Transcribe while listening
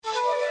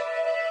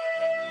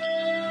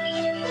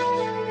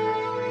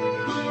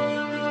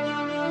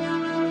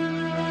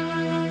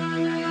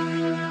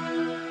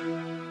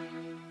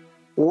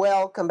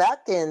Welcome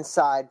back to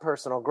Inside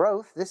Personal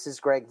Growth. This is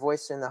Greg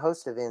Voisin, the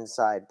host of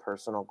Inside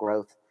Personal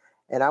Growth.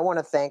 And I want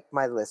to thank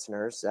my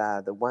listeners,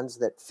 the ones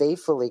that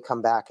faithfully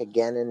come back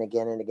again and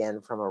again and again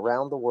from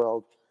around the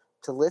world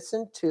to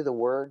listen to the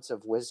words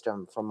of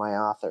wisdom from my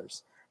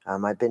authors.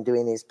 I've been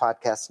doing these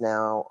podcasts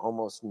now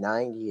almost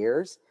 9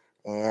 years.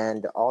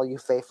 And all you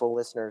faithful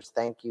listeners,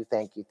 thank you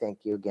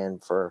again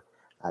for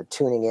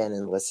tuning in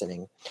and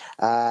listening.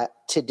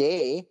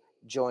 Today,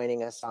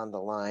 joining us on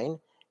the line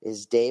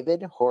is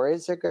David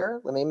Horziger.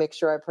 Let me make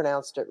sure I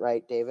pronounced it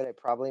right, David. I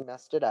probably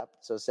messed it up,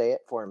 so say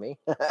it for me.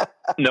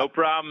 No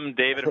problem,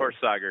 David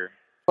Horziger.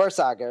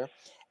 Horziger.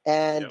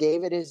 And Yep.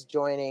 David is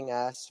joining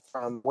us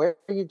from, where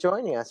are you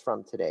joining us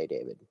from today,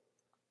 David?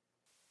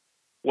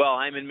 Well,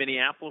 I'm in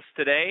Minneapolis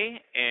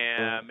today,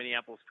 and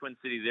Minneapolis, Twin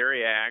Cities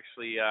area.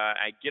 Actually,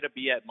 I get to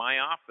be at my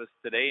office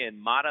today in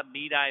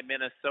Mahtomedi,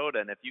 Minnesota.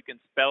 And if you can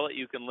spell it,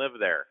 you can live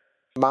there.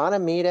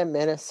 Mahtomedi,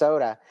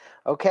 Minnesota.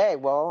 Okay,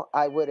 well,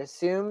 I would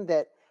assume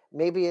that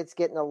maybe it's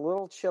getting a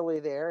little chilly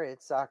there.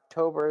 It's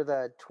October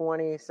the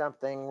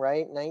 20-something,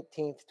 right?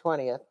 19th,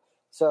 20th.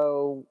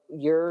 So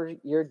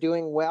you're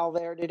doing well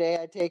there today,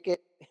 I take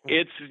it?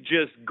 It's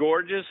just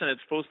gorgeous, and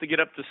it's supposed to get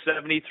up to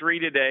 73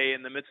 today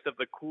in the midst of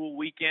the cool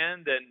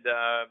weekend. And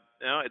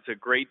it's a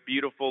great,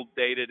 beautiful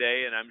day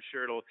today, and I'm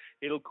sure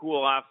it'll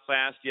cool off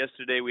fast.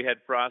 Yesterday we had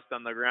frost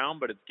on the ground,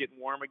 but it's getting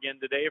warm again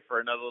today for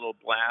another little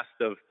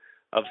blast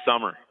of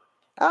summer.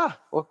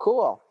 Well,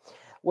 cool.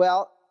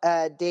 Well,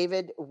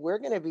 David, we're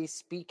going to be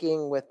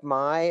speaking with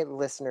my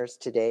listeners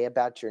today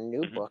about your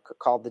new book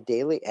called The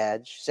Daily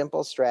Edge,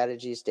 Simple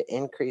Strategies to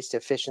Increase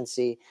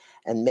Efficiency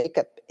and Make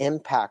an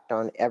Impact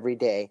on Every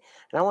Day.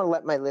 And I want to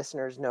let my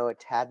listeners know a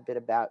tad bit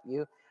about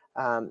you.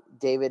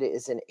 David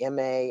is an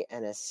MA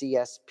and a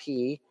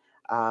CSP.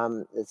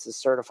 It's a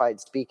certified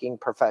speaking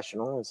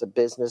professional. He's a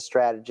business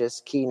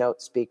strategist,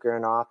 keynote speaker,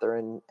 and author,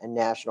 and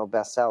national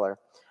bestseller.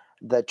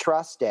 The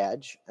Trust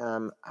Edge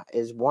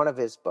is one of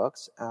his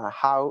books,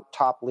 How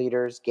Top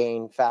Leaders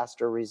Gain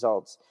Faster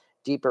Results,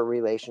 Deeper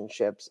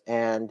Relationships,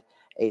 and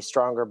a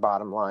Stronger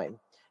Bottom Line.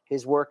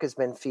 His work has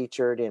been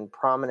featured in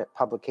prominent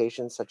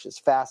publications such as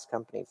Fast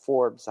Company,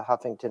 Forbes, the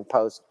Huffington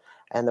Post,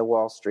 and the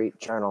Wall Street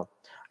Journal.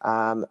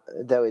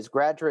 Though his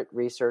graduate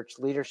research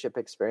leadership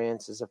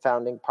experience as a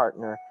founding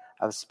partner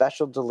of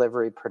Special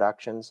Delivery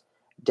Productions,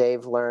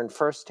 Dave learned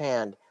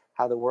firsthand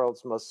how the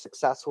world's most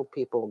successful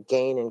people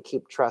gain and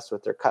keep trust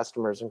with their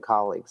customers and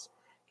colleagues.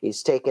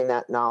 He's taken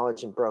that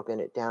knowledge and broken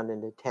it down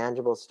into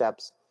tangible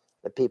steps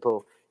that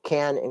people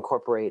can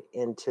incorporate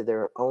into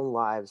their own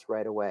lives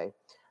right away.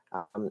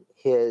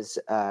 His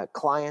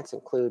clients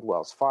include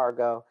Wells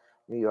Fargo,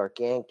 New York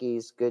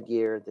Yankees,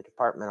 Goodyear, the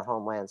Department of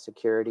Homeland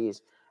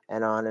Securities,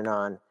 and on and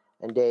on.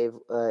 And Dave,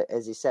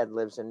 as he said,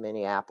 lives in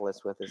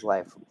Minneapolis with his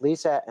wife,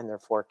 Lisa, and their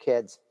 4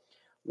 kids.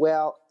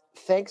 Well,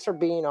 thanks for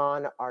being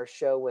on our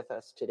show with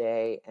us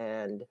today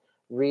and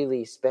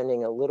really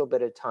spending a little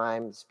bit of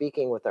time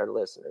speaking with our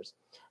listeners.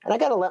 And I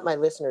got to let my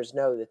listeners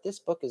know that this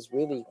book is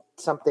really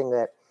something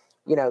that,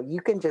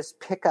 you can just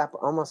pick up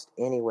almost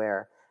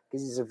anywhere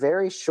because these are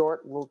very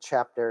short little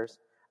chapters,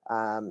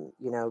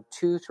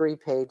 2-3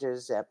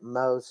 pages at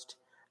most.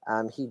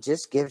 He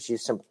just gives you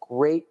some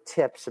great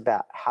tips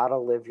about how to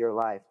live your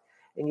life.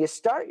 And you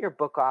start your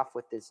book off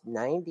with this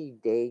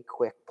 90-day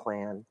quick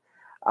plan.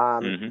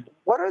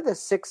 What are the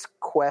 6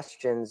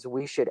 questions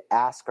we should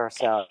ask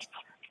ourselves?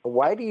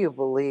 Why do you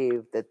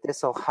believe that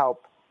this will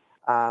help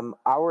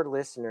our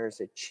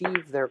listeners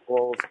achieve their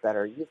goals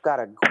better? You've got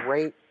a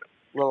great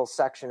little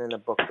section in the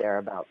book there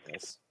about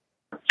this.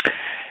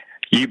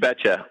 You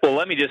betcha. Well,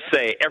 let me just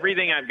say,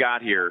 everything I've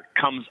got here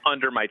comes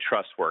under my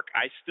trust work.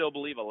 I still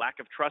believe a lack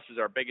of trust is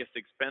our biggest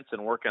expense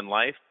in work and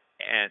life,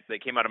 and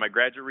that came out of my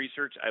graduate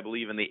research. I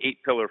believe in the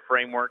 8-pillar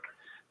framework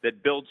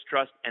that builds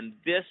trust. And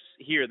this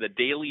here, the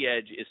Daily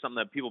Edge, is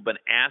something that people have been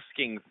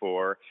asking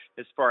for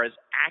as far as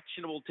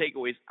actionable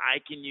takeaways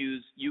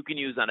you can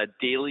use on a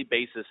daily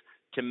basis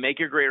to make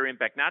a greater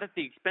impact, not at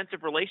the expense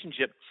of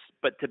relationships,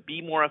 but to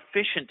be more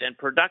efficient and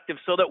productive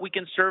so that we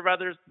can serve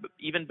others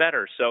even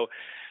better. So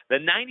the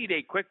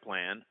 90-day quick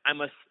plan,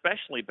 I'm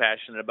especially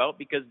passionate about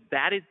because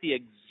that is the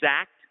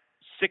exact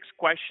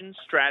 6-question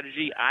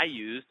strategy I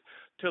used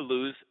to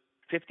lose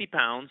 50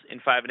 pounds in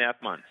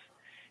 5.5 months.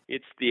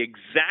 It's the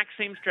exact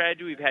same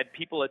strategy we've had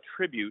people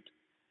attribute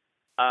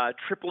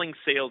tripling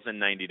sales in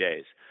 90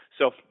 days.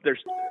 So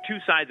there's 2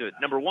 sides of it.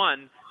 Number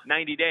one,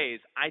 90 days,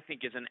 I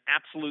think, is an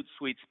absolute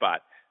sweet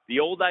spot. The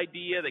old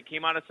idea that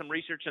came out of some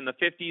research in the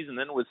 50s and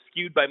then was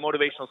skewed by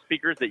motivational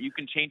speakers that you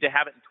can change a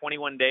habit in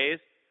 21 days,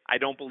 I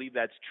don't believe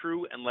that's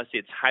true unless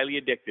it's highly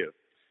addictive.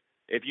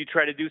 If you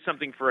try to do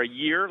something for a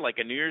year, like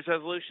a New Year's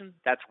resolution,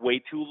 that's way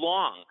too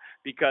long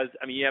because,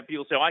 you have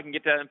people say, I can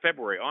get that in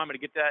February. I'm going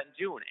to get that in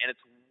June. And it's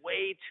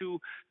way too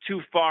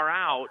far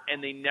out,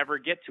 and they never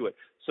get to it.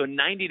 So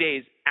 90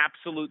 days,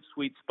 absolute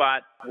sweet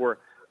spot. We're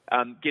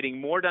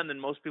getting more done than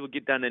most people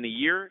get done in a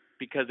year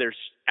because they're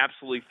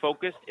absolutely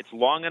focused. It's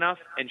long enough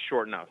and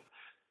short enough.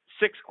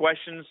 6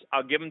 questions.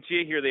 I'll give them to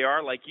you. Here they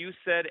are. Like you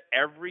said,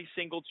 every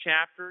single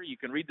chapter, you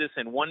can read this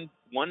in one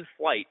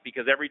flight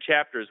because every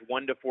chapter is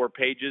 1 to 4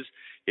 pages.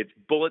 It's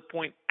bullet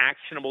point,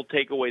 actionable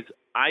takeaways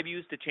I've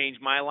used to change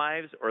my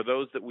lives or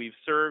those that we've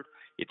served.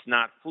 It's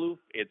not fluff.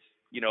 It's,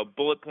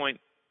 bullet point.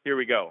 Here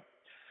we go.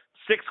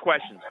 6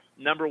 questions.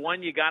 Number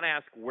 1, you got to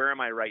ask, where am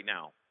I right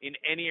now in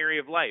any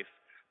area of life?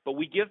 But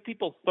we give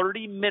people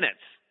 30 minutes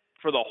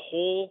for the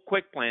whole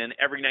quick plan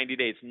every 90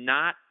 days,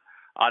 not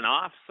an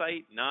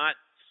off-site, not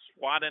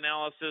SWOT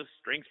analysis,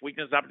 strengths,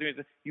 weaknesses,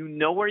 opportunities. You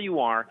know where you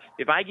are.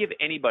 If I give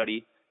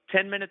anybody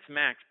 10 minutes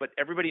max, but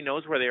everybody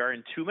knows where they are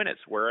in 2 minutes.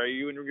 Where are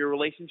you in your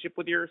relationship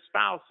with your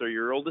spouse or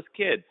your oldest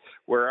kid?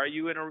 Where are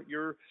you in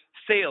your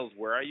sales?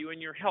 Where are you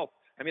in your health?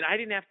 I mean, I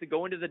didn't have to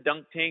go into the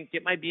dunk tank,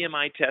 get my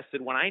BMI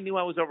tested. When I knew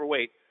I was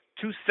overweight,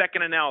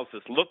 2-second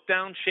analysis. Look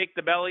down, shake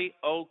the belly,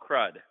 oh,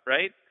 crud,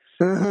 right?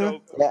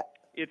 So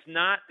it's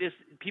not this.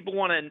 People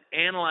want to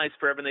analyze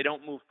forever and they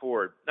don't move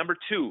forward. Number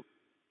 2,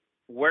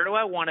 where do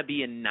I want to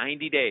be in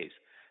 90 days?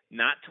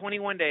 Not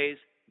 21 days,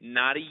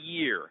 not a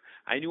year.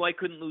 I knew I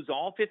couldn't lose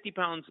all 50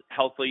 pounds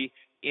healthily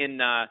in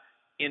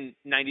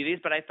 90 days,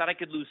 but I thought I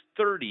could lose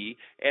 30,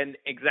 and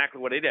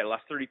exactly what I did. I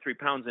lost 33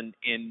 pounds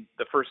in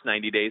the first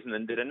 90 days and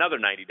then did another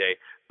 90 day.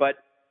 But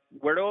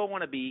where do I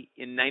want to be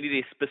in 90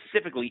 days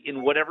specifically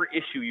in whatever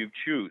issue you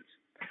choose?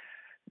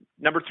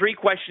 Number 3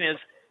 question is,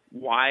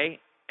 why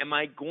am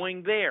I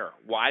going there?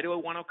 Why do I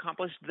want to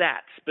accomplish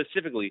that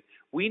specifically?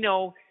 We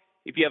know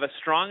if you have a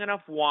strong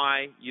enough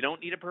why, you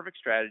don't need a perfect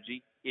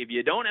strategy. If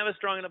you don't have a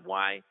strong enough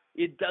why,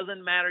 it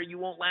doesn't matter. You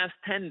won't last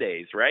 10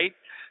 days, right?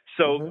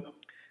 So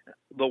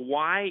the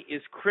why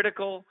is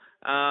critical.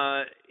 We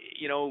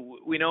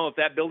know if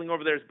that building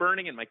over there is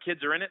burning and my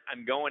kids are in it,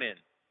 I'm going in.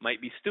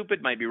 Might be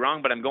stupid, might be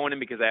wrong, but I'm going in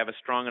because I have a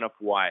strong enough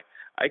why.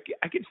 I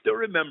can still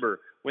remember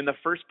when the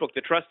first book,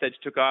 The Trust Edge,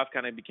 took off,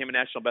 kind of became a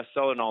national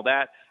bestseller and all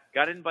that,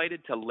 got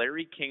invited to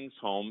Larry King's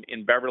home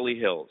in Beverly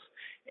Hills.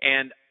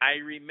 And I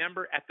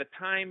remember at the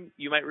time,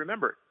 you might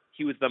remember,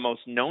 he was the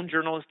most known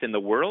journalist in the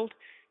world.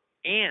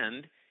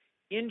 And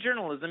in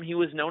journalism, he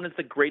was known as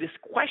the greatest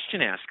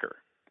question asker.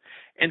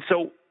 And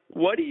so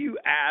what do you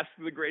ask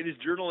the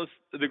greatest journalist,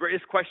 the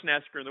greatest question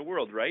asker in the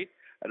world, right?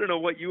 I don't know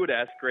what you would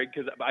ask, Greg,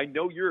 because I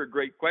know you're a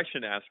great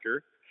question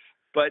asker.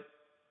 But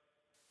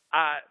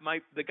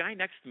the guy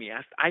next to me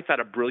asked, I thought,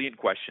 a brilliant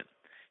question.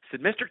 He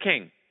said, Mr.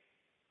 King,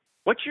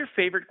 what's your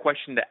favorite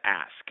question to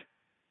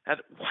ask?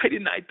 Why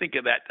didn't I think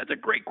of that? That's a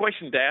great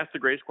question to ask the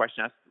greatest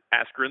question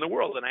asker in the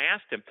world. And I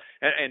asked him,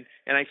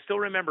 and I still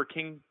remember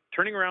King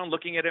turning around,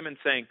 looking at him and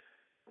saying,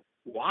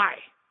 why?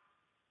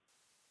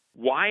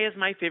 Why is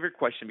my favorite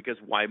question? Because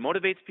why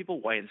motivates people,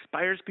 why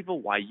inspires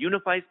people, why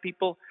unifies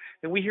people.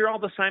 And we hear all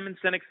the Simon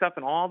Sinek stuff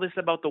and all this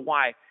about the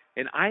why.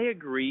 And I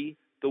agree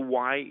the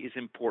why is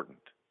important.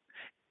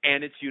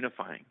 And it's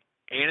unifying.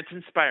 And it's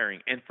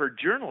inspiring. And for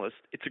journalists,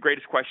 it's the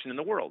greatest question in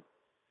the world.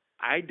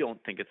 I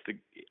think it's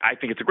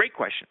a great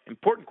question,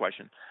 important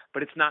question,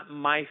 but it's not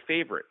my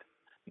favorite.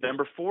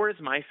 Number 4 is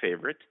my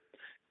favorite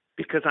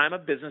because I'm a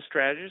business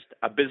strategist,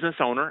 a business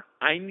owner.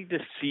 I need to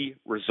see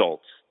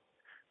results.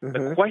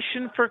 The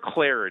question for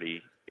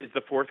clarity is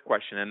the 4th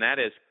question, and that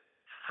is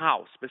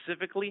how.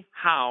 Specifically,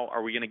 how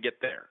are we going to get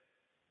there?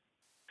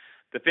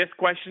 The 5th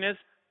question is,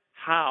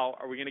 how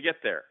are we going to get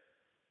there?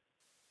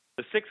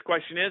 The 6th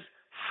question is,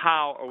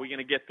 how are we going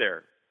to get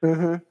there?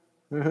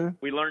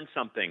 We learned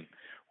something.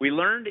 We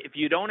learned if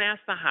you don't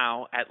ask the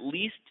how at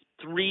least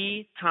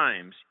 3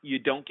 times, you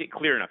don't get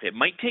clear enough. It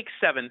might take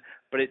 7,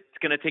 but it's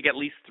going to take at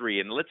least 3.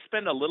 And let's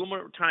spend a little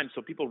more time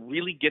so people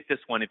really get this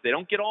one. If they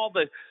don't get all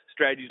the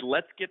strategies,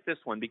 let's get this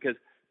one, because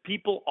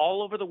people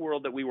all over the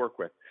world that we work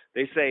with,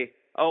 they say,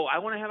 oh, I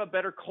want to have a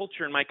better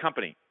culture in my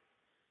company.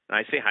 And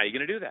I say, how are you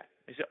going to do that?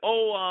 They say,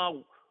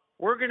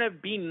 we're going to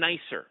be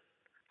nicer.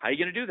 How are you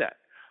going to do that?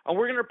 Oh,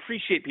 we're going to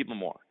appreciate people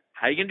more.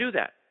 How are you going to do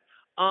that?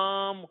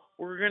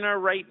 We're going to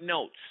write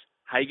notes.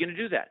 How are you going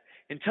to do that?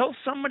 Until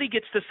somebody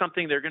gets to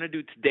something they're going to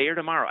do today or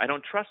tomorrow, I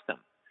don't trust them.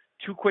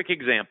 2 quick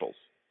examples.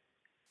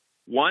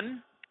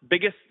 One of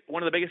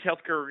the biggest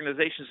healthcare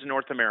organizations in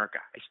North America.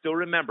 I still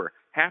remember,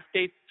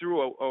 half-day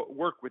through a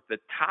work with the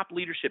top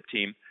leadership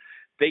team,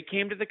 they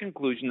came to the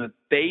conclusion that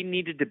they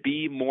needed to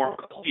be more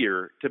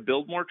clear to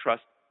build more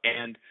trust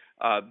and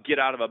get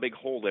out of a big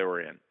hole they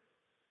were in.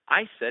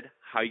 I said,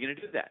 how are you going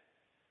to do that?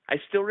 I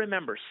still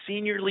remember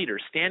senior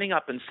leaders standing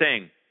up and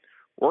saying,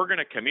 we're going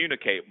to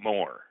communicate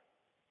more.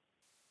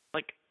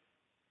 Like,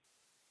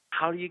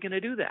 how are you going to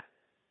do that?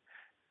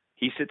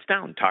 He sits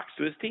down, talks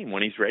to his team.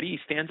 When he's ready, he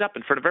stands up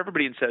in front of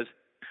everybody and says,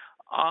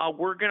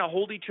 we're going to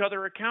hold each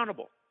other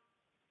accountable.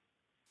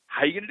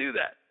 How are you going to do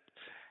that?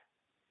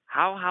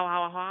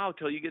 How,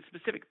 till you get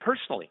specific.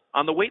 Personally,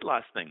 on the weight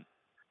loss thing,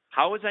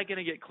 how is I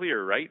going to get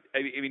clear, right?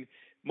 I mean,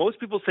 most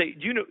people say,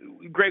 do you know,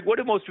 Greg, what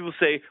do most people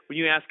say when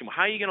you ask them,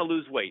 how are you going to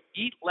lose weight?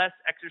 Eat less,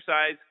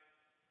 exercise.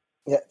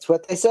 Yeah, it's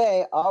what they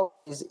say.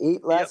 Always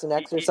eat less and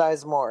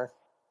exercise more.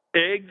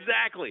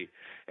 Exactly.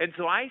 And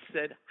so I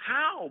said,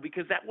 how?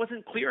 Because that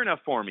wasn't clear enough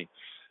for me.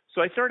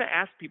 So I started to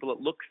ask people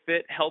that look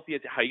fit, healthy,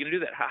 how are you going to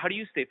do that? How do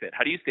you stay fit?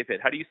 How do you stay fit?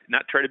 How do you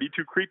not try to be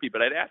too creepy,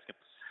 but I'd ask them.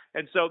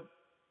 And so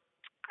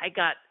I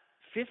got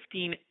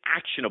 15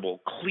 actionable,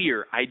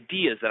 clear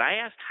ideas that I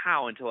asked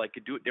how until I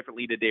could do it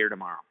differently today or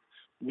tomorrow.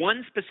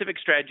 One specific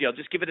strategy, I'll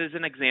just give it as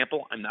an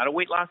example. I'm not a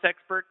weight loss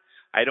expert.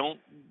 I don't,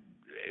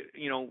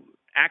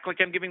 act like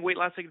I'm giving weight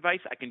loss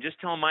advice. I can just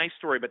tell my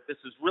story, but this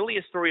is really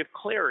a story of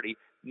clarity,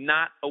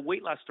 not a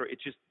weight loss story.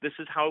 It's just, this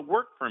is how it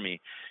worked for me.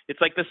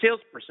 It's like the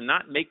salesperson,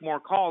 not make more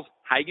calls.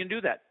 How you can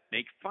do that?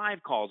 Make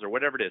 5 calls or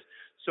whatever it is.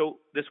 So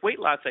this weight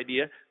loss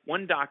idea,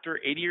 one doctor,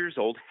 80 years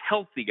old,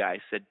 healthy guy,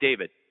 said,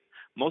 David,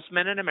 most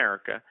men in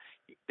America,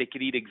 they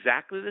could eat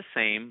exactly the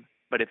same,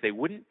 but if they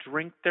wouldn't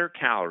drink their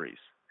calories,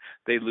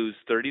 they lose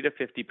 30 to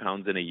 50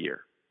 pounds in a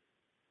year.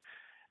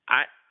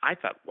 I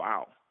thought,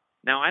 wow.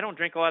 Now, I don't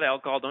drink a lot of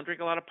alcohol, don't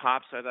drink a lot of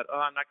pop, so I thought,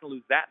 I'm not going to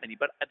lose that many.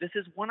 But this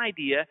is one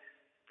idea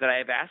that I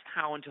have asked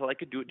how until I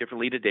could do it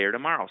differently today or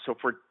tomorrow. So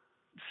for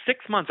 6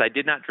 months, I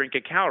did not drink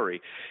a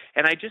calorie.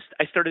 And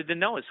I started to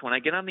notice when I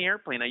get on the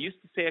airplane, I used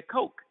to say a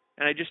Coke,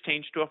 and I just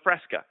changed to a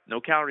Fresca.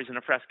 No calories in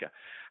a Fresca.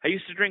 I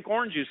used to drink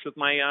orange juice with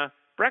my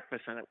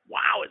breakfast, and I thought,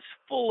 wow, it's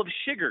full of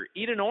sugar.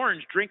 Eat an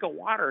orange, drink a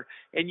water,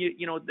 and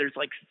there's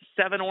like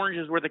 7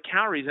 oranges worth of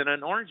calories in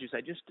an orange juice. I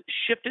just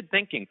shifted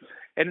thinking.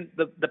 And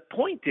the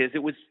point is,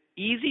 it was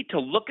easy to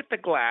look at the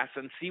glass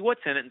and see what's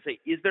in it and say,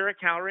 is there a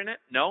calorie in it?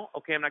 No?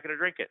 Okay, I'm not going to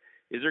drink it.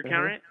 Is there a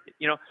calorie in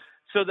it?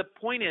 So the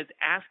point is,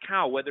 ask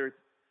how, whether it's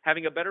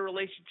having a better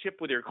relationship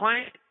with your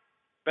client,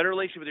 better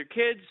relationship with your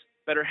kids,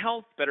 better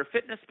health, better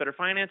fitness, better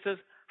finances.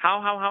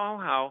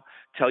 How,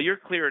 till you're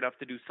clear enough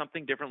to do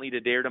something differently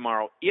today or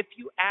tomorrow. If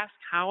you ask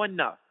how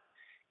enough,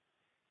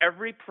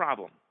 every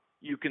problem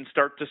you can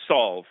start to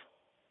solve,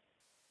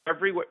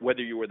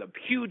 whether you were the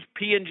huge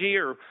P&G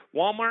or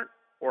Walmart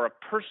or a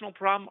personal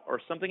problem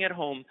or something at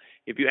home,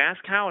 if you ask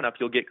how enough,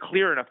 you'll get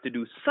clear enough to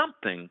do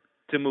something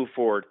to move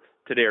forward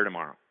today or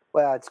tomorrow.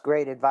 Well, it's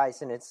great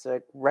advice, and it's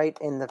right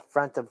in the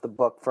front of the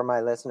book for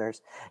my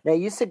listeners. Now,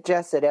 you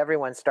suggest that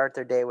everyone start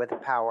their day with a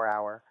power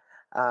hour.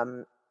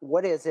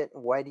 What is it,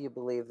 and why do you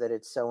believe that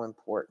it's so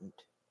important?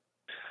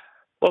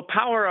 Well,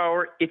 power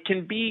hour,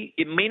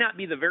 it may not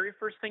be the very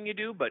first thing you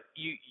do, but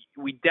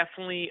we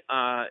definitely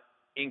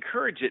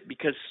encourage it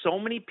because so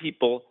many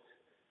people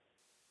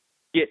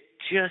get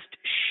just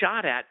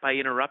shot at by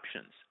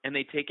interruptions, and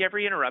they take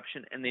every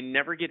interruption and they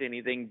never get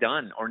anything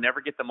done or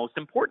never get the most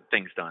important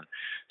things done.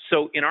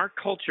 So in our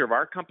culture of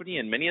our company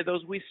and many of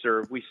those we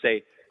serve, we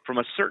say from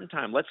a certain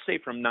time, let's say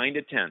from 9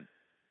 to 10,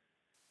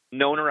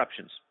 no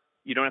interruptions.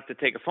 You don't have to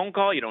take a phone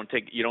call. You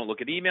don't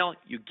look at email.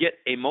 You get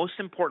a most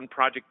important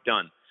project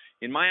done.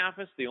 In my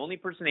office, the only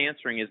person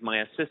answering is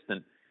my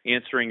assistant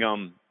answering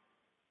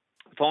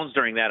phones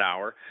during that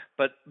hour.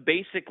 But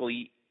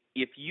basically,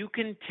 if you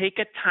can take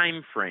a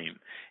time frame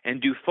and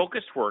do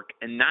focused work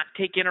and not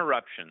take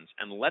interruptions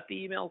and let the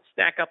emails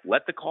stack up,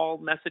 let the call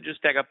messages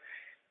stack up,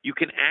 you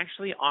can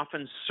actually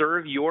often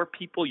serve your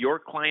people, your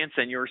clients,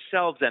 and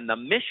yourselves and the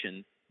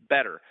mission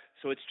better.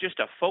 So it's just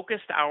a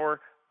focused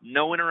hour,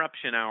 no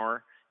interruption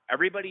hour.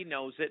 Everybody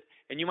knows it.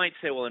 And you might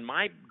say, well, in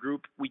my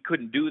group, we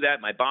couldn't do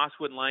that. My boss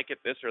wouldn't like it,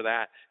 this or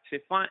that. Say,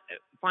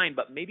 fine,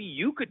 but maybe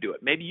you could do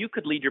it. Maybe you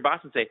could lead your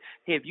boss and say,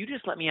 hey, if you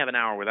just let me have an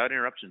hour without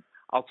interruptions,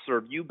 I'll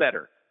serve you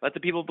better. Let the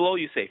people below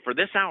you say, for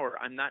this hour,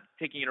 I'm not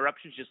taking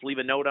interruptions. Just leave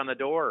a note on the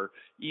door or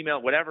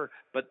email, whatever.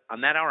 But on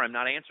that hour, I'm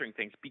not answering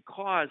things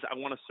because I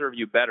want to serve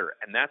you better.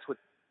 And that's what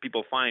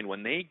people find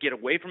when they get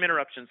away from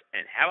interruptions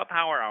and have a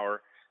power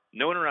hour.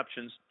 No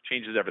interruptions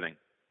changes everything.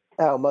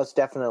 Oh, most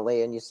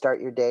definitely. And you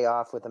start your day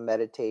off with a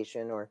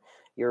meditation or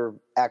your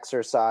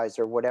exercise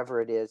or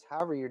whatever it is,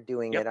 however you're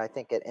doing it, I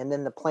think it. And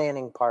then the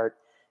planning part,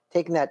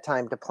 taking that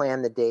time to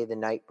plan the day the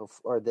night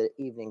before or the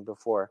evening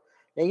before.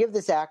 Now you have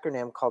this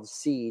acronym called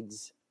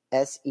SEEDS,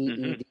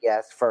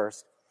 SEEDS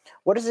first.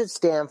 What does it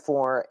stand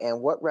for, and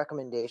what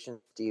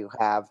recommendations do you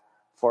have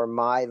for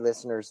my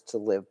listeners to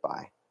live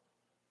by?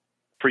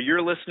 For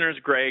your listeners,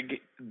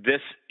 Greg,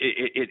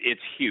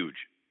 it's huge.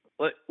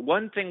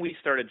 One thing we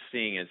started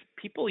seeing is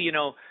people,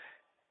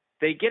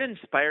 they get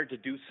inspired to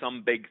do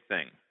some big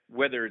thing,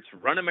 whether it's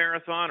run a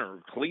marathon or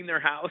clean their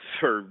house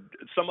or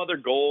some other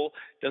goal,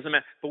 doesn't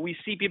matter. But we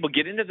see people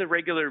get into the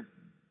regular,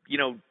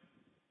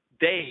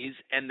 days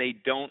and they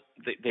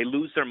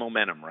lose their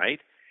momentum, right?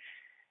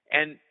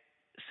 And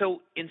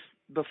so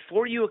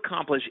before you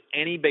accomplish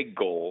any big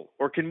goal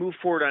or can move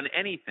forward on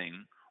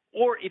anything,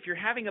 or if you're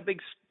having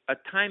a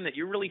time that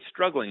you're really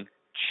struggling,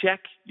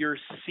 check your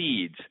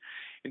seeds.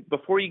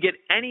 Before you get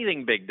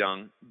anything big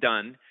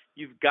done,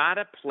 you've got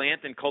to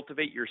plant and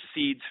cultivate your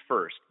seeds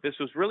first. This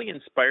was really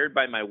inspired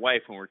by my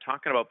wife when we're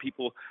talking about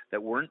people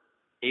that weren't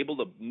able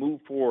to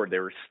move forward. They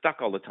were stuck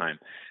all the time.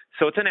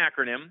 So it's an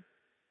acronym,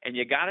 and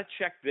you got to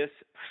check this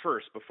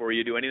first before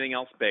you do anything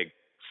else big.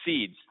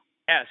 Seeds,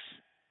 S.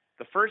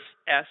 The first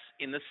S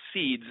in the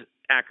SEEDS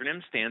acronym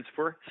stands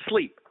for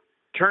sleep.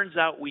 Turns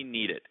out we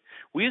need it.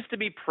 We used to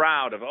be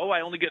proud of,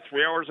 I only get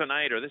 3 hours a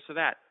night or this or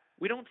that.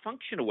 We don't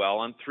function well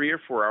on 3 or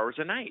 4 hours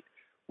a night.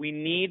 We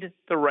need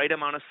the right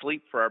amount of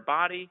sleep for our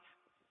body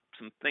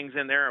some things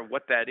in there of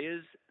what that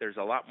is. There's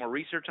a lot more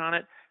research on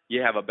it.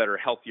 You have a better,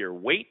 healthier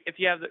weight if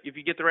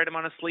you get the right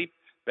amount of sleep,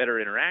 better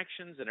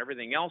interactions and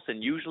everything else,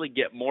 and usually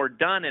get more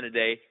done in a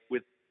day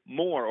with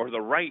more or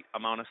the right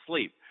amount of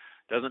sleep.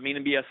 Doesn't mean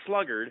to be a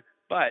sluggard,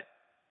 but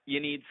you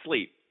need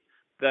sleep.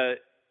 The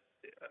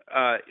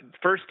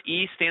first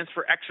E stands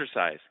for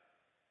exercise.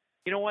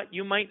 You know what?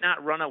 You might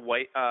not run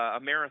a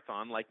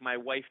marathon like my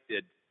wife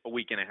did a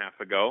week and a half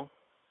ago.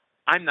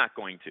 I'm not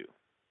going to.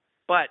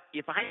 But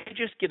if I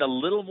just get a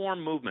little more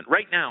movement,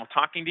 right now,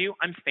 talking to you,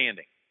 I'm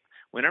standing.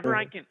 Whenever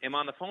I am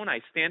on the phone,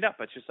 I stand up.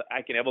 It's just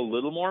I can have a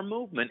little more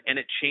movement, and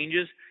it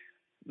changes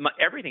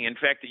everything. In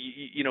fact,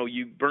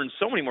 you burn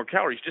so many more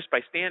calories just by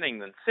standing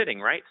than sitting,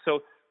 right?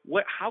 So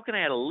how can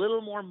I add a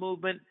little more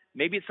movement?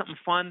 Maybe it's something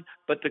fun,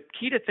 but the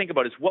key to think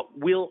about is what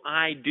will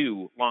I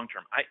do long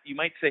term? You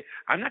might say,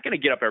 I'm not going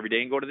to get up every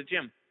day and go to the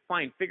gym.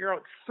 Fine, figure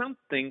out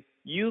something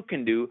you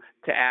can do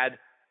to add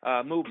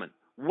movement.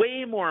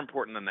 Way more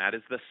important than that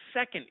is the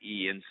second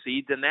E in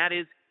SEEDS, and that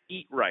is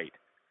eat right.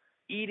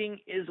 Eating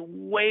is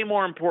way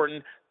more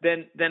important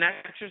than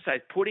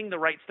exercise, putting the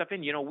right stuff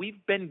in.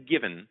 We've been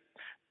given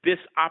this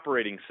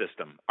operating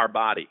system, our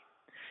body.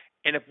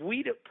 And if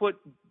we put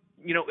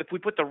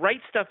the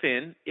right stuff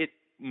in, it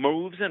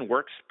moves and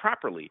works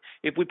properly.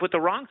 If we put the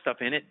wrong stuff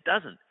in, it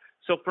doesn't.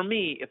 So for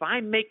me, if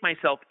I make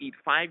myself eat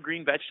 5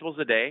 green vegetables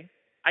a day,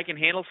 I can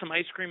handle some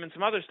ice cream and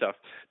some other stuff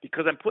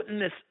because I'm putting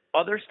this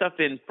other stuff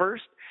in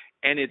first,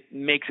 and it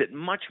makes it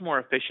much more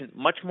efficient,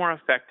 much more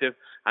effective.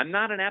 I'm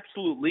not an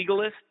absolute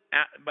legalist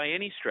by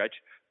any stretch,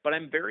 but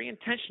I'm very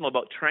intentional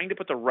about trying to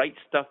put the right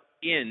stuff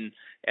in,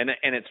 and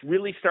it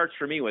really starts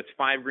for me with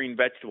 5 green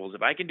vegetables.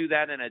 If I can do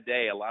that in a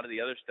day, a lot of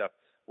the other stuff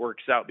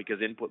works out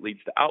because input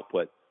leads to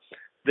output.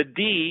 The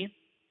D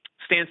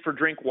stands for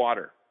drink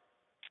water.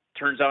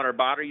 Turns out our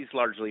body is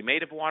largely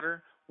made of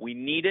water. We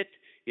need it.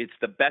 It's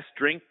the best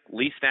drink,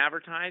 least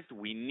advertised.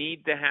 We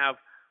need to have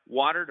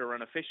water to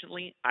run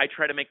efficiently. I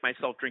try to make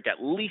myself drink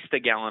at least a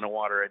gallon of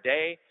water a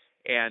day,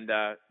 and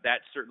that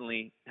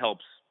certainly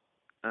helps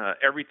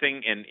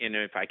everything. And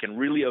if I can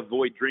really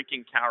avoid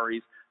drinking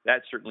calories,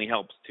 that certainly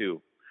helps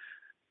too.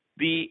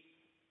 The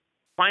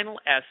final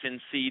S in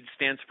SEED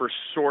stands for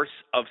source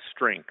of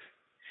strength.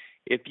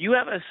 If you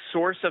have a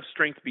source of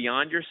strength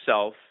beyond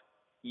yourself,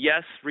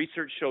 yes,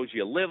 research shows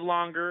you live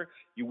longer,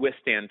 you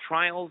withstand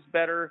trials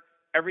better,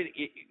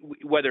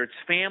 whether it's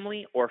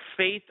family or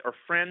faith or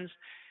friends.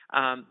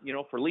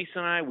 For Lisa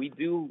and I, we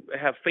do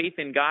have faith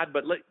in God.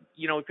 But,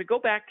 if you go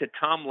back to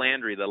Tom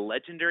Landry, the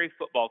legendary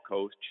football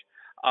coach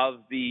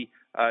of the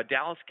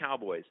Dallas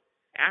Cowboys,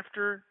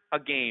 after a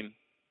game,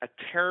 a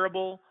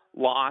terrible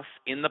loss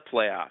in the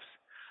playoffs,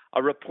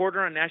 a reporter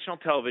on national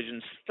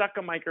television stuck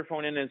a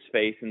microphone in his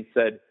face and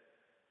said,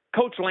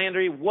 "Coach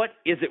Landry, what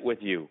is it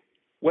with you?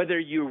 Whether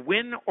you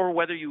win or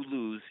whether you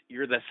lose,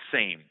 you're the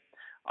same."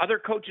 Other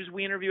coaches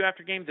we interview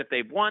after games, if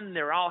they've won,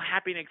 they're all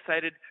happy and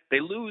excited. They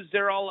lose,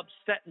 they're all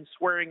upset and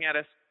swearing at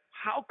us.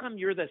 How come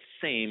you're the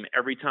same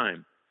every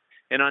time?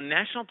 And on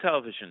national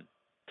television,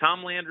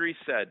 Tom Landry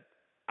said,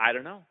 "I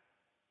don't know.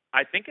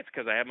 I think it's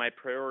because I have my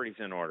priorities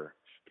in order.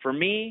 For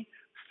me,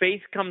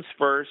 faith comes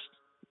first.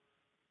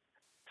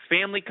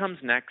 Family comes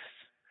next.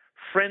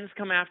 Friends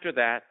come after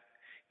that.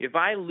 If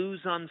I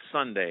lose on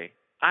Sunday,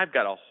 I've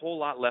got a whole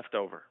lot left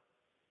over."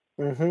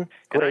 Mm-hmm.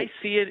 And I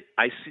see it.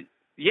 I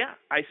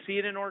see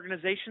it in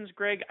organizations,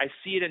 Greg. I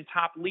see it in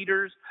top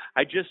leaders.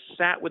 I just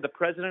sat with the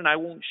president. I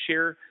won't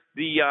share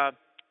the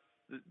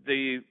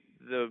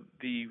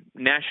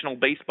national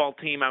baseball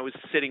team I was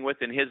sitting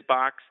with in his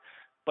box,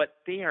 but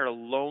they are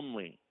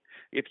lonely.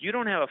 If you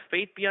don't have a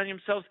faith beyond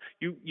yourselves,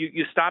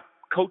 you stop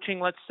coaching,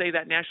 let's say,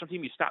 that national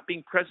team. You stop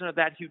being president of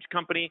that huge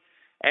company.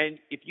 And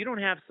if you don't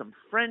have some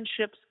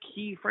friendships,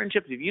 key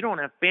friendships, if you don't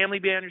have family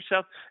beyond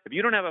yourself, if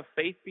you don't have a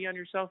faith beyond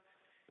yourself,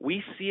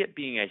 we see it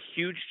being a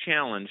huge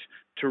challenge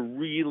to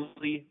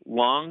really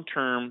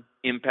long-term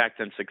impact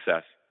and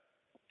success.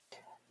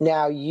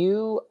 Now,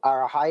 you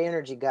are a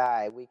high-energy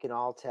guy. We can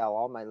all tell,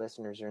 all my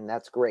listeners are, and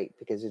that's great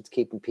because it's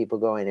keeping people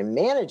going. And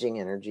managing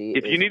energy.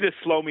 If you need to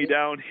slow me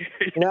down,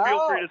 no,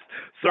 feel free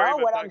to.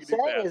 what I'm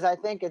saying is I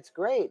think it's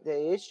great.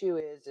 The issue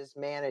is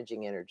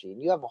managing energy.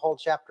 And you have a whole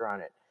chapter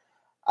on it.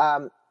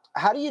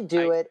 How do you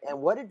do it,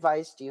 and what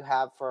advice do you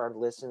have for our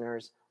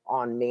listeners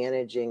on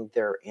managing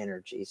their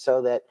energy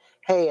so that,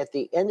 hey, at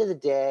the end of the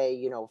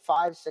day,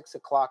 5, 6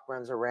 o'clock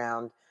runs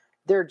around,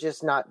 they're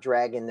just not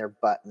dragging their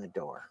butt in the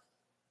door?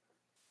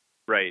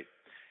 Right.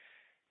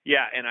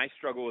 Yeah, and I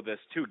struggle with this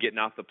too, getting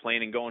off the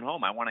plane and going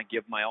home. I want to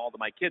give my all to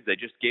my kids. I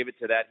just gave it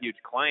to that huge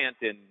client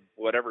in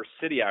whatever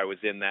city I was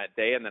in that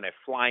day, and then I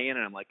fly in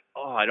and I'm like,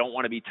 oh, I don't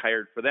want to be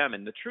tired for them.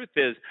 And the truth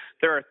is,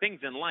 there are things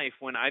in life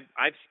when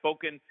I've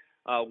spoken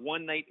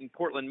one night in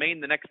Portland, Maine,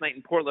 the next night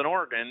in Portland,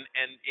 Oregon,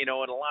 and a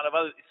lot of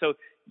other. So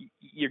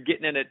you're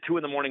getting in at 2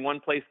 a.m. one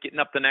place, getting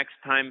up the next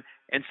time,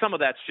 and some of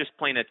that's just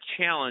plain a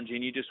challenge,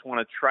 and you just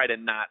want to try to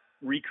not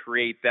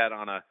recreate that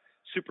on a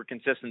super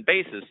consistent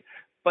basis.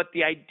 But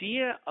the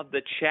idea of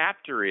the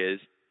chapter is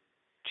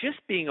just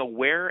being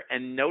aware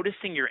and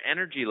noticing your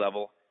energy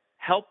level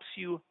helps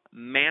you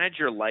manage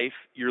your life,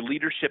 your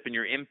leadership, and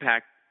your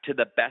impact to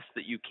the best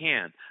that you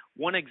can.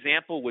 One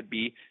example would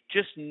be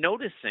just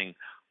noticing,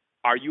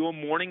 are you a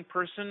morning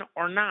person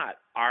or not?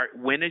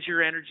 When is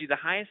your energy the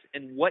highest,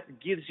 and what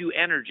gives you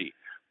energy?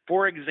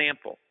 For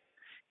example,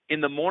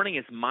 in the morning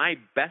is my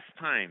best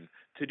time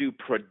to do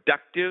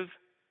productive,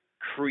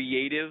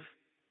 creative,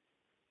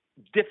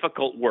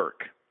 difficult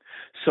work.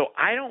 So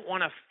I don't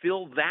want to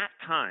fill that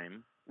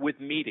time with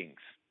meetings,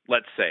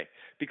 let's say,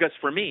 because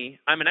for me,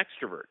 I'm an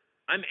extrovert.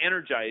 I'm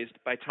energized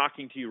by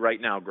talking to you right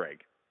now,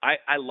 Greg.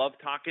 I love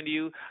talking to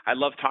you. I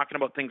love talking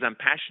about things I'm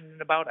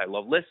passionate about. I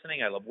love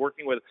listening. I love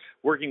working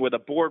with a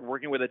board,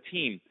 working with a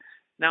team.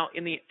 Now,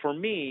 for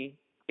me,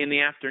 in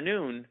the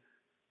afternoon,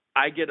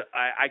 I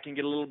can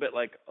get a little bit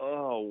like,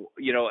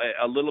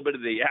 a little bit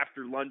of the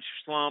after lunch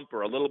slump,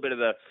 or a little bit of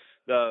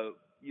the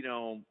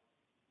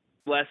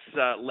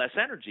less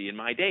energy in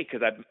my day,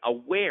 because I'm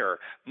aware.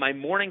 My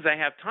mornings, I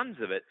have tons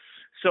of it.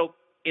 So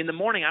in the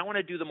morning, I want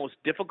to do the most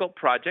difficult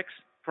projects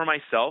for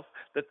myself,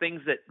 the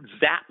things that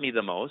zap me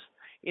the most.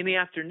 In the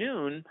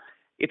afternoon,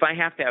 if I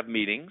have to have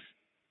meetings,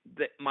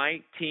 that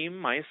my team,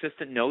 my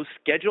assistant knows,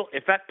 schedule,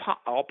 if at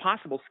all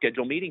possible,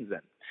 schedule meetings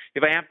in.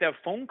 If I have to have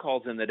phone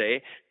calls in the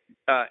day,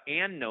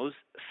 Ann knows,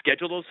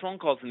 schedule those phone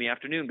calls in the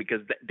afternoon, because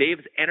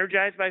Dave's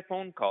energized by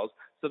phone calls,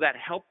 so that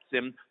helps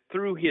him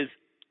through his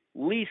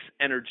least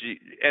natural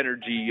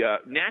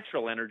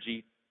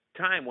energy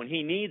time, when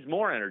he needs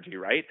more energy,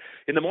 right?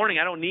 In the morning,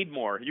 I don't need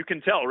more. You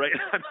can tell, right?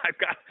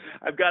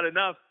 I've got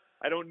enough.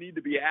 I don't need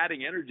to be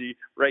adding energy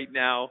right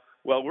now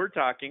while we're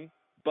talking,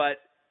 but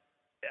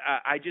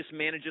I just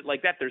manage it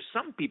like that. There's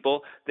some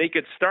people, they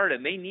could start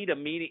and they need a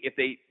meeting, if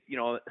they,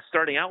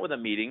 starting out with a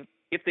meeting,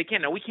 if they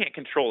can. Now, we can't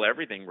control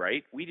everything,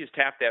 right? We just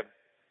have to have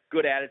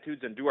good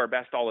attitudes and do our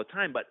best all the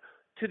time. But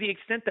to the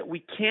extent that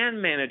we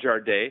can manage our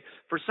day,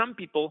 for some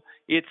people,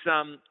 it's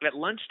at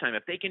lunchtime.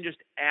 If they can just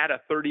add a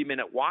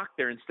 30-minute walk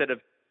there instead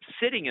of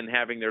sitting and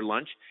having their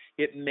lunch,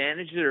 it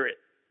manages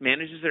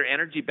their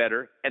energy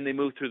better, and they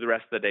move through the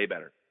rest of the day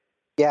better.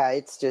 Yeah,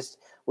 it's just,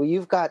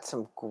 you've got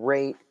some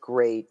great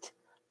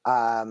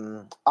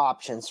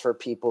options for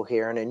people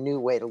here, and a new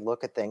way to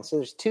look at things. So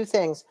there's two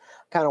things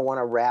I kind of want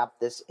to wrap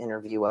this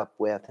interview up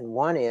with. And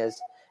one is,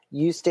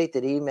 you state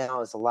that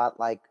email is a lot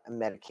like a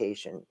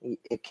medication.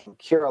 It can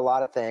cure a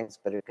lot of things,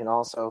 but it can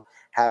also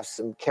have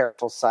some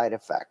careful side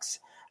effects,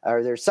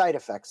 or there's side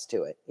effects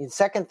to it. The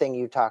second thing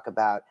you talk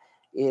about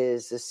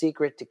is the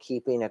secret to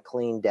keeping a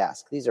clean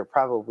desk. These are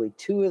probably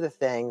two of the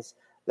things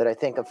that I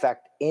think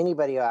affect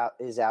anybody out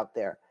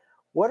there.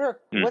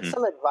 What's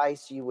some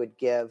advice you would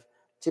give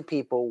to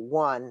people,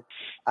 one,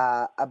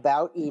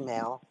 about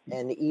email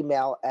and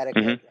email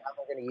etiquette, how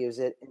they're going to use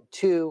it, and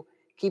two,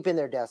 keeping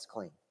their desk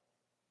clean?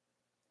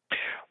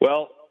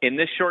 Well, in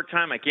this short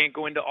time, I can't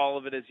go into all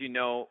of it, as you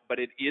know, but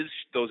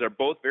those are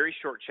both very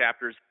short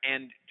chapters,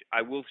 and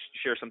I will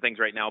share some things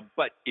right now.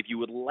 But if you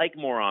would like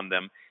more on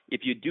them,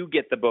 if you do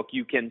get the book,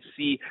 you can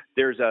see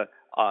there's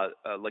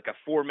like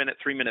a 4-minute,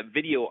 3-minute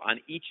video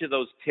on each of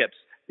those tips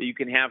that you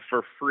can have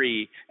for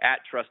free at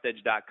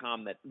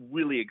trustedge.com that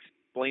really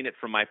explain it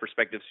from my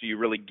perspective, so you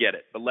really get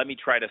it. But let me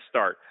try to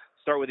start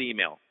with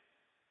email.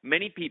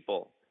 Many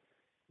people,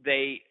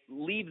 they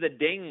leave the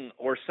ding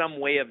or some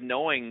way of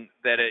knowing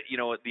that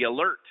the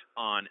alert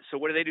on. So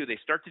what do? They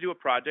start to do a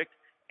project,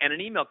 and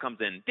an email comes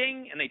in,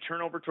 ding, and they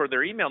turn over toward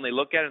their email and they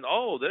look at it,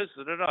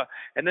 and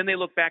and then they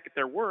look back at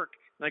their work,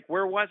 like,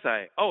 where was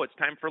I? Oh, it's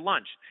time for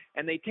lunch.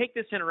 And they take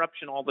this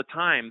interruption all the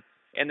time,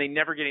 and they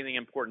never get anything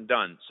important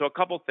done. So a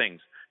couple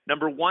things.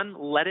 Number one,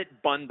 let it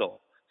bundle.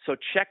 So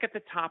check at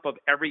the top of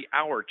every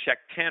hour, check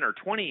 10 or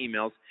 20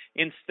 emails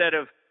instead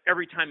of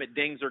every time it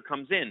dings or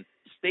comes in.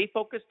 Stay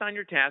focused on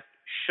your task.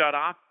 Shut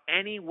off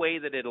any way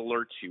that it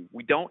alerts you.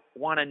 We don't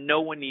want to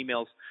know when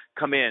emails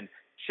come in.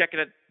 Check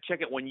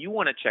it when you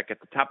want to check at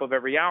the top of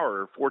every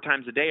hour, or 4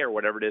 times a day, or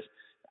whatever it is,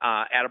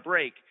 at a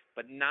break,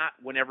 but not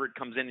whenever it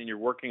comes in and you're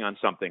working on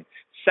something.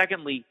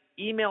 Secondly,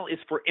 email is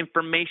for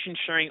information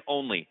sharing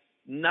only.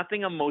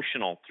 Nothing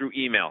emotional through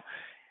email.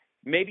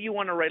 Maybe you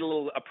want to write a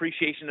little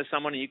appreciation to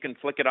someone and you can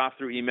flick it off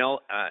through email.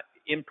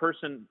 In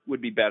person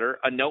would be better.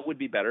 A note would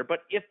be better. But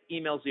if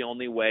email's the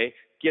only way,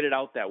 get it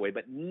out that way.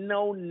 But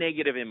no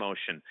negative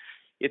emotion.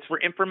 It's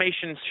for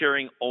information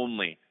sharing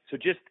only. So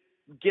just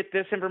get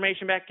this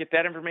information back, get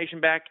that information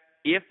back.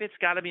 If it's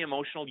got to be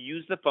emotional,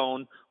 use the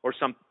phone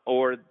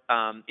or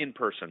in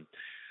person.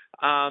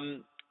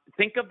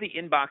 Think of the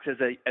inbox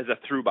as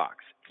a through box.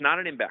 It's not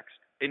an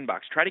inbox.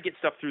 Try to get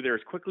stuff through there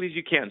as quickly as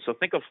you can. So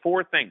think of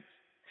 4 things.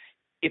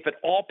 If at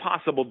all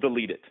possible,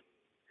 delete it.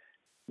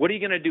 What are you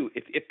going to do?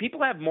 If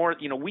people have more,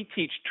 we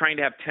teach trying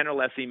to have 10 or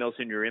less emails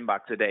in your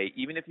inbox a day,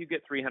 even if you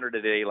get 300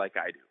 a day like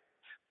I do.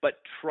 But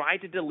try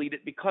to delete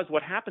it, because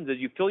what happens is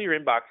you fill your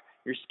inbox,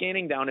 you're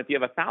scanning down. If you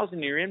have 1,000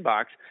 in your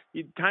inbox,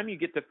 the time you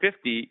get to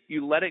 50,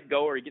 you let it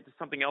go, or you get to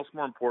something else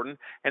more important,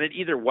 and it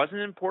either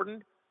wasn't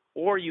important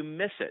or you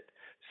miss it.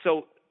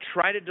 So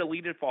try to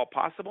delete it if all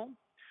possible.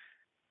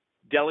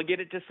 Delegate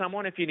it to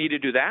someone if you need to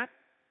do that,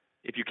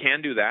 if you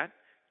can do that.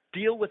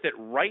 Deal with it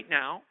right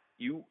now.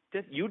 You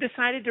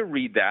decided to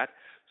read that,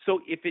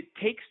 So if it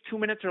takes 2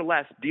 minutes or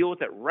less, deal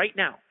with it right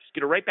now. Just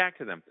get it right back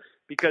to them.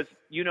 Because,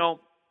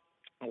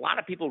 a lot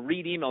of people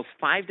read emails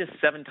 5 to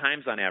 7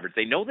 times on average.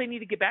 They know they need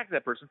to get back to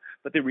that person,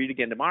 but they read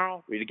again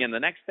tomorrow, read again the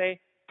next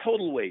day.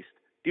 Total waste.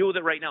 Deal with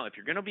it right now. If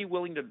you're going to be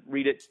willing to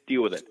read it,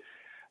 deal with it.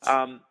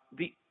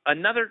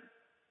 Another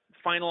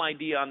final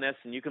idea on this,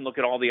 and you can look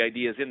at all the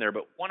ideas in there,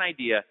 but one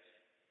idea,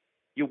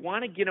 you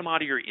want to get them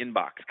out of your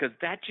inbox because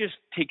that just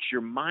takes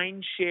your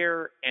mind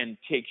share and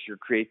takes your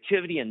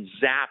creativity and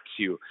zaps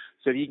you.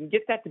 So if you can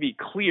get that to be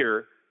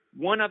clear,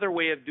 one other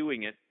way of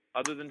doing it,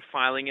 other than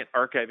filing it,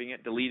 archiving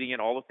it, deleting it,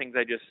 all the things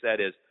I just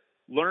said, is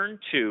learn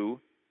to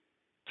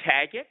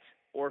tag it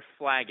or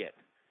flag it.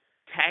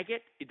 Tag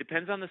it, it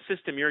depends on the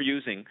system you're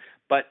using,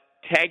 but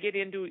tag it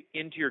into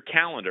your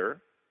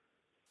calendar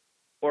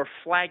or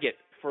flag it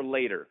for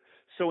later.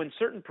 So in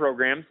certain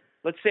programs,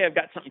 let's say I've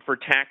got something for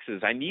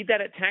taxes. I need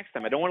that at tax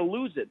time. I don't want to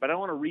lose it, but I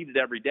don't want to read it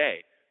every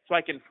day. So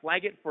I can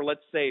flag it for,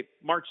 let's say,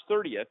 March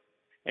 30th,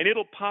 and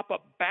it'll pop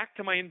up back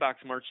to my inbox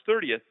March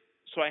 30th,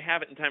 so I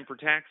have it in time for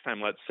tax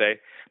time, let's say,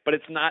 but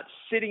it's not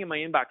sitting in my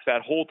inbox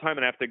that whole time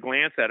and I have to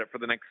glance at it for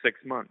the next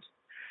 6 months.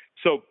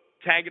 So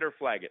tag it or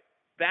flag it.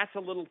 That's a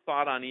little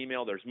thought on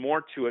email. There's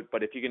more to it,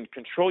 but if you can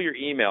control your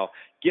email,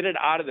 get it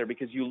out of there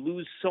because you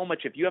lose so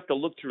much. If you have to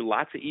look through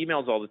lots of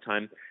emails all the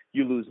time,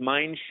 you lose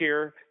mind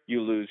share,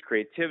 you lose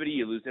creativity,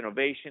 you lose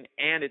innovation,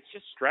 and it's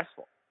just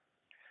stressful.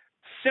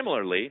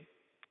 Similarly,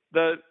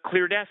 the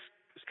clear desk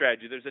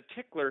strategy. There's a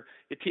tickler.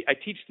 I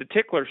teach the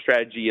tickler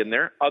strategy in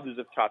there. Others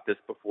have taught this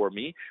before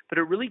me, but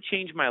it really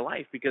changed my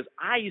life because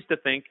I used to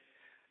think,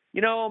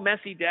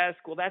 messy desk,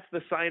 well, that's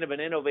the sign of an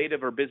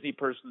innovative or busy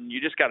person.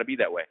 You just got to be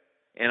that way.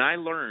 And I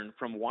learned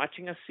from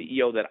watching a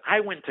CEO that I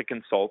went to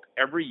consult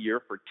every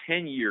year for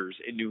 10 years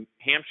in New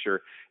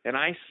Hampshire, and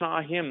I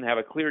saw him have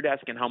a clear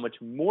desk and how much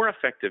more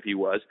effective he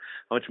was,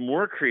 how much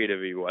more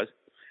creative he was.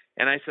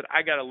 And I said,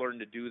 I got to learn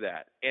to do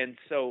that. And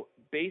so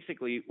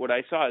basically what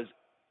I saw is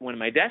when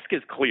my desk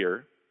is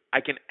clear,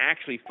 I can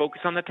actually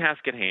focus on the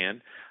task at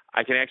hand.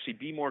 I can actually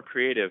be more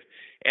creative.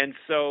 And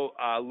so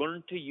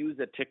learn to use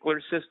a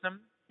tickler system.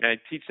 And I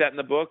teach that in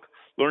the book.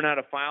 Learn how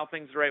to file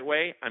things the right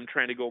way. I'm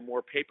trying to go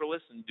more paperless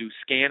and do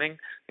scanning,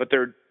 but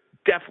they're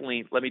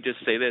definitely, let me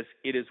just say this,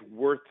 it is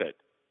worth it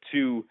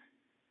to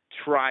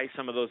try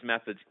some of those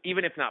methods,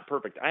 even if not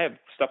perfect. I have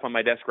stuff on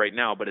my desk right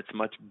now, but it's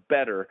much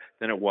better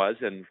than it was.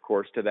 And of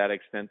course, to that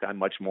extent, I'm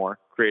much more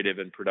creative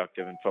and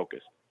productive and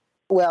focused.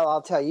 Well,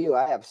 I'll tell you,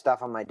 I have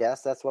stuff on my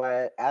desk. That's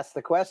why I asked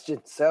the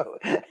question. So,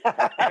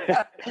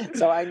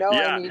 so I know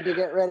I need to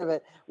get rid of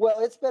it.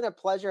 Well, it's been a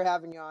pleasure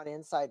having you on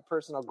Inside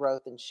Personal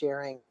Growth and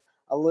sharing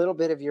a little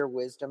bit of your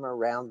wisdom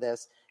around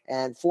this.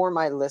 And for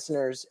my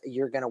listeners,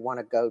 you're going to want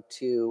to go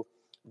to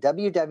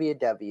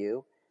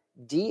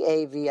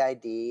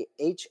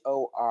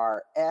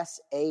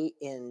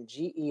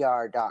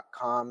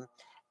www.davidhorsanger.com.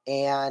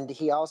 And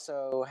he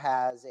also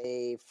has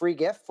a free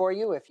gift for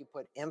you if you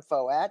put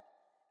info at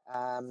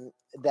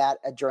that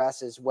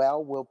address as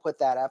well. We'll put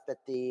that up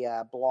at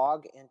the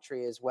blog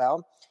entry as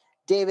well.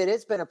 David,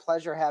 it's been a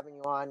pleasure having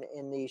you on.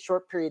 In the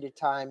short period of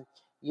time,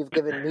 you've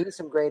given me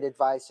some great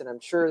advice, and I'm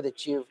sure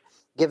that you've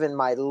given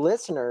my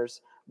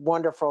listeners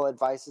wonderful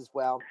advice as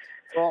well.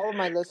 For all of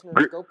my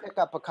listeners, go pick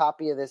up a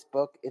copy of this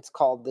book. It's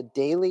called The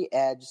Daily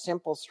Edge,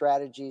 Simple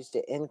Strategies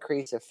to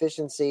Increase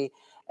Efficiency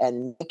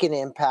and Make an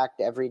Impact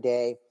Every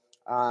Day.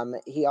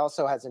 He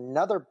also has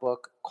another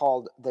book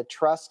called The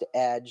Trust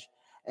Edge.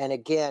 And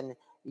again,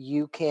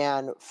 you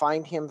can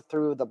find him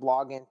through the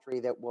blog entry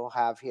that we'll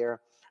have here.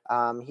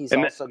 He's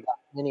also got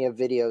many of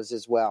videos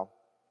as well.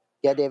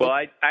 Yeah, David? Well,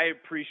 I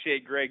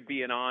appreciate Greg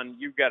being on.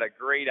 You've got a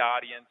great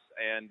audience,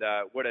 and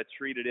what a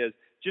treat it is.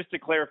 Just to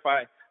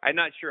clarify, I'm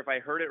not sure if I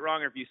heard it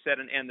wrong or if you said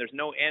an N. There's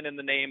no N in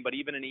the name, but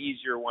even an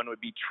easier one would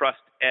be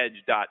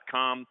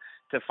trustedge.com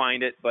to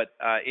find it. But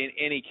in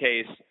any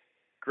case,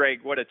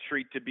 Greg, what a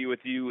treat to be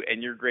with you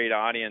and your great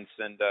audience,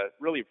 and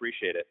really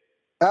appreciate it.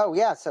 Oh,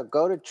 yeah. So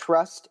go to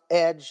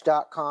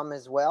trustedge.com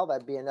as well.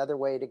 That'd be another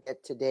way to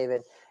get to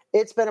David.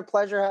 It's been a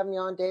pleasure having you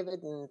on,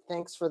 David, and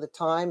thanks for the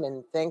time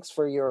and thanks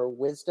for your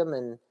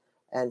wisdom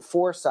and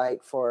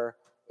foresight for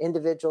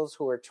individuals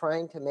who are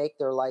trying to make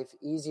their life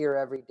easier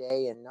every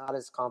day and not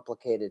as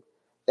complicated.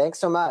 Thanks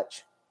so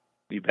much.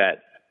 You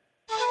bet.